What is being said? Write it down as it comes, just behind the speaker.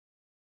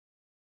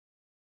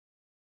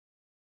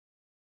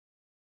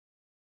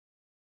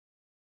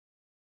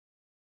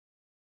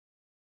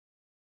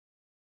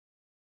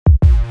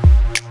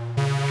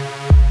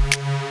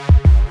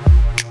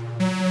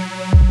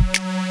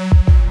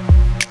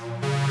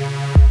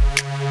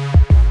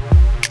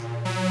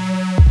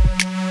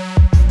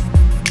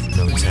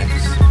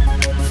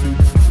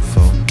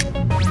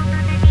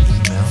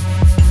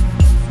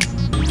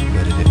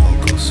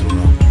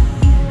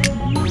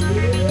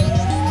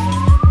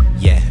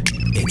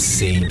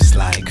seems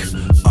like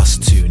us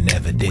two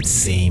never did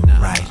seem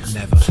right.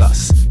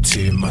 Plus,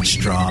 too much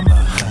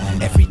drama.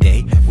 Every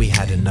day we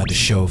had another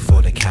show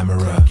for the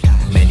camera.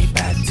 Many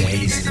bad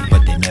days,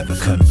 but they never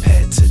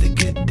compared to the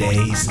good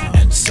days.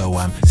 And so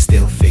I'm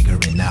still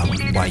figuring out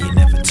why you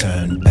never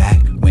turned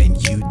back when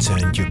you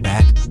turned your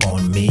back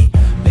on me,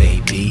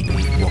 baby.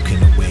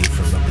 Walking away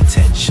from a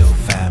potential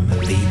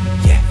family,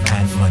 yeah,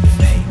 and money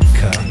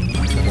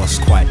maker was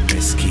quite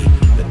risky,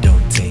 but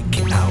don't take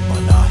it out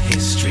on our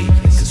history.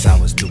 Cause I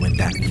was doing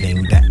that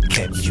thing that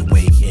kept you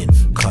waiting,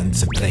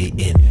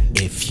 contemplating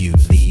if you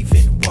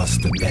leaving was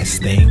the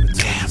best thing.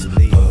 Damn,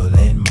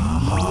 pulling my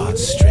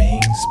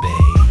heartstrings,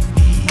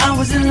 baby. I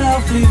was in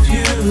love with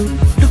you,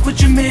 look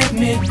what you made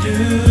me do.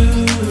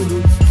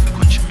 Look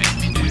what you made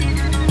me do.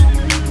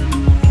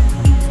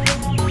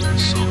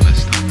 So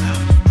messed up now.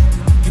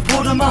 You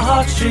pulled on my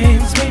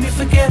heartstrings, made me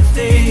forget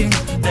things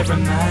that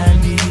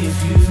remind me of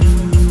you.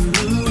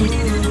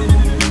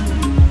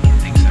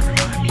 Things that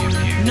remind me of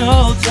you.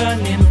 No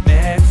turning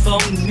back for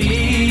me.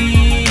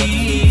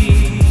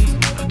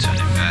 No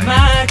turning back.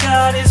 My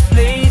God, it's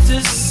plain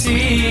to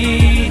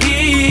see.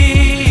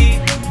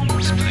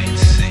 It's plain to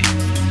see.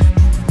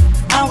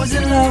 I was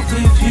in love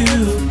with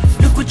you,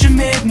 look what you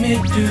made me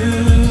do.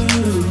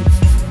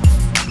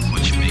 Look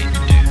what you made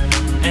me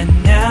do.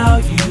 And now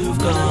you've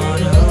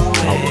gone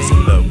away. I was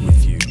in love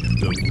with you,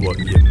 look what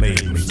you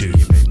made me do.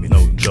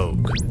 No joke,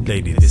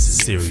 lady, this is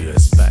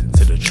serious. Back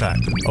to the track,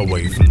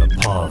 away from the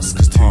past.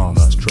 Cause too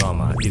much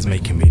drama is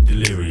making me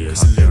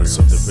delirious. Lyrics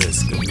of the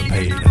risk of the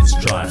pain and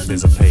strife.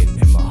 There's a pain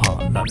in my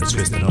heart like the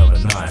twisting of a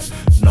knife.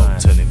 No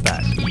turning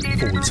back,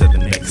 forward to the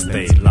next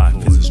day. Life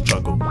is a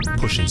struggle,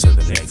 pushing to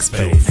the next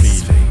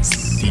phase.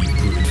 Feelings deep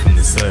rooted from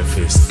the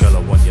surface. Girl, I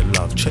want your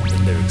love, check the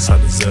lyrics, I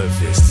deserve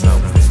this. Know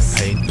this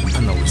pain, I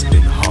know it's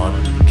been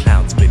hard.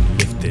 Clouds been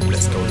lifted,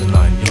 let's go the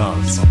 9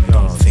 yards.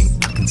 Don't think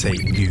I can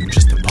take you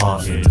just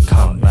departing. To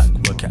come back,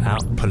 work it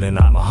out, pulling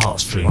out my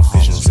heartstrings.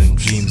 Visions and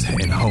dreams,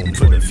 heading home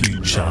for the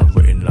future.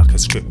 Written like a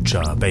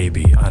scripture,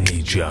 baby, I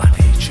need ya.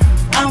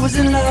 I was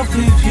in love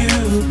with you,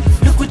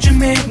 look what you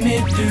made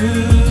me do.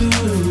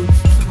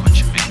 Look what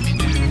you made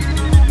me do.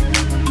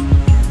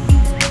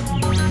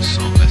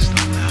 So messed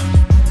up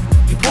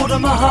now. You pulled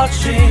on my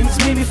heartstrings,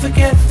 made me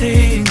forget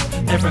things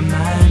that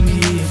remind me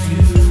of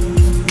you.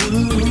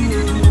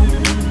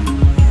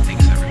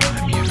 Things that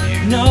remind me of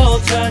you. No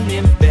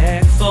turning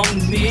back for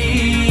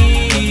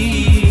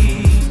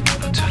me.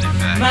 No turning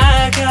back.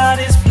 My God,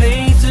 it's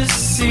plain to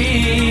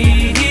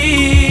see.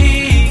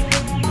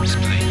 It's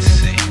plain to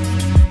see.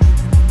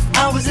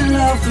 I was in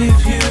love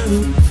with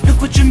you,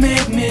 look what you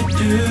made me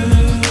do.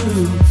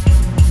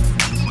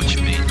 Look what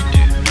you made me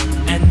do.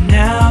 And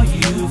now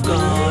you've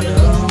gone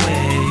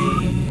away,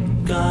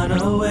 gone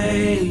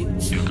away,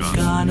 You're gone.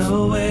 gone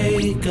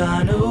away,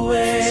 gone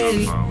away,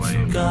 So far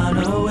away. gone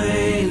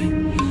away,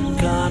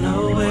 gone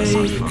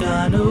away,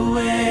 gone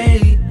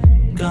away,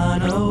 gone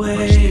Much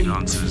away, need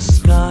answers.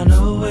 gone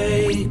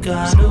away,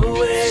 gone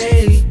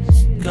away,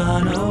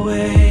 gone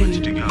away, Where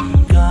did you go?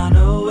 gone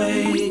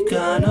away,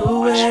 gone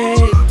away.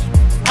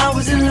 I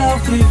was in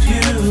love with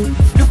you,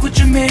 look what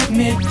you made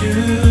me do.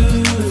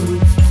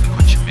 Look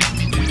what you made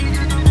me do.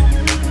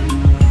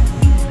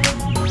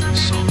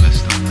 So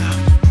messed up now.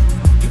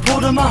 You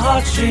pulled on my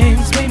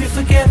heartstrings, made me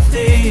forget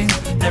things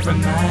that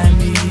remind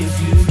me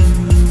of you.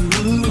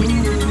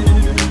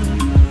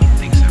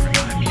 Things that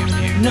remind me of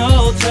you. No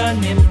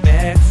turning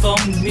back for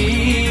me.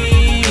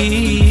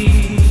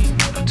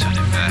 No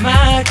turning back.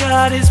 My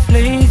God, it's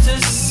plain to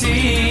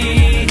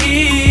see.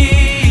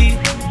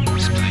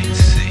 It's plain to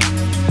see.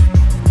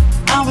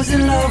 I was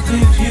in love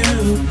with you,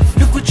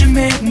 look what you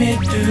made me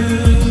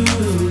do.